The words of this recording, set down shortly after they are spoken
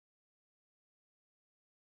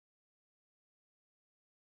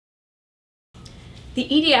The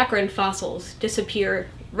Ediacaran fossils disappear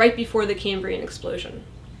right before the Cambrian explosion,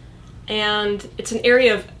 and it's an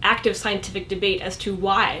area of active scientific debate as to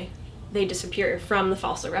why they disappear from the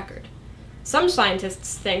fossil record. Some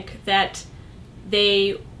scientists think that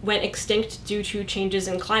they went extinct due to changes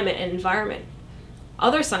in climate and environment.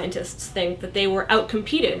 Other scientists think that they were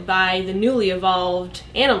outcompeted by the newly evolved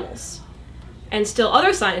animals. And still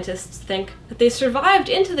other scientists think that they survived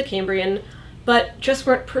into the Cambrian, but just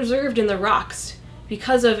weren't preserved in the rocks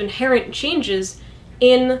because of inherent changes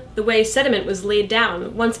in the way sediment was laid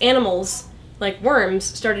down once animals, like worms,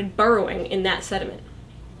 started burrowing in that sediment.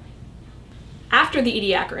 After the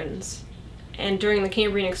Ediacarans, and during the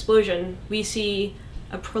Cambrian explosion, we see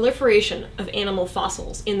a proliferation of animal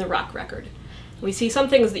fossils in the rock record. We see some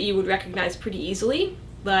things that you would recognize pretty easily,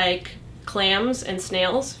 like clams and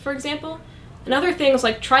snails, for example, and other things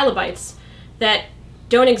like trilobites that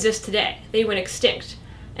don't exist today. They went extinct.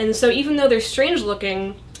 And so even though they're strange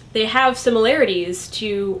looking, they have similarities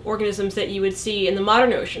to organisms that you would see in the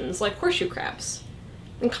modern oceans, like horseshoe crabs.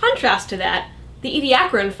 In contrast to that, the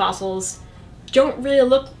Ediacaran fossils don't really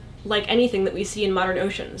look like anything that we see in modern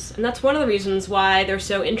oceans, and that's one of the reasons why they're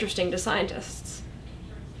so interesting to scientists.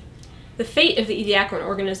 The fate of the Ediacaran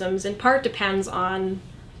organisms in part depends on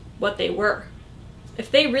what they were.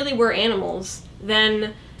 If they really were animals,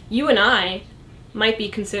 then you and I might be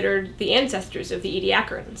considered the ancestors of the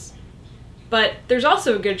Ediacarans. But there's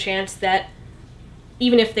also a good chance that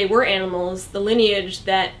even if they were animals, the lineage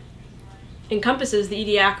that encompasses the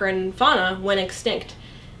Ediacaran fauna went extinct.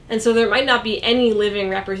 And so there might not be any living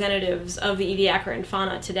representatives of the Ediacaran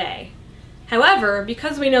fauna today. However,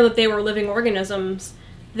 because we know that they were living organisms,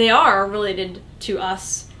 they are related to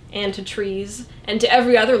us and to trees and to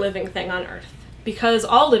every other living thing on Earth, because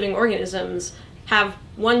all living organisms have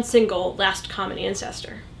one single last common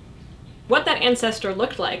ancestor. What that ancestor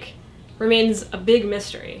looked like remains a big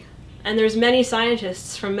mystery, and there's many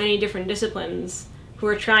scientists from many different disciplines who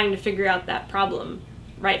are trying to figure out that problem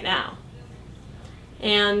right now.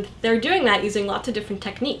 And they're doing that using lots of different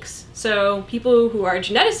techniques. So people who are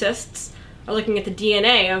geneticists are looking at the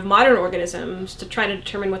DNA of modern organisms to try to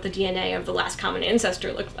determine what the DNA of the last common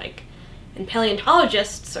ancestor looked like. And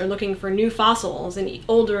paleontologists are looking for new fossils in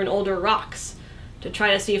older and older rocks to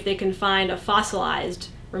try to see if they can find a fossilized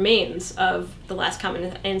remains of the last common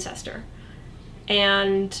ancestor.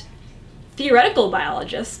 And theoretical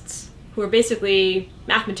biologists, who are basically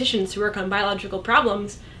mathematicians who work on biological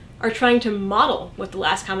problems, are trying to model what the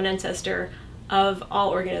last common ancestor of all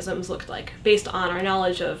organisms looked like, based on our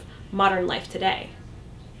knowledge of modern life today.